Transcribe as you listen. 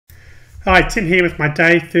Hi, Tim here with my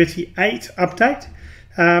day 38 update.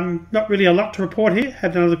 Not really a lot to report here.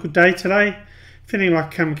 Had another good day today. Feeling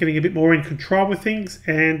like I'm getting a bit more in control with things,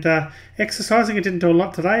 and exercising. I didn't do a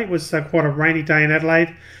lot today. It was quite a rainy day in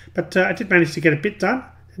Adelaide, but I did manage to get a bit done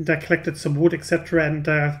and collected some wood, etc. and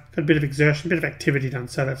got a bit of exertion, a bit of activity done,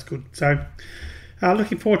 so that's good. So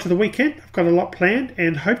looking forward to the weekend. I've got a lot planned,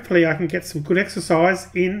 and hopefully I can get some good exercise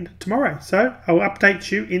in tomorrow. So I'll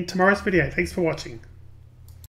update you in tomorrow's video. Thanks for watching.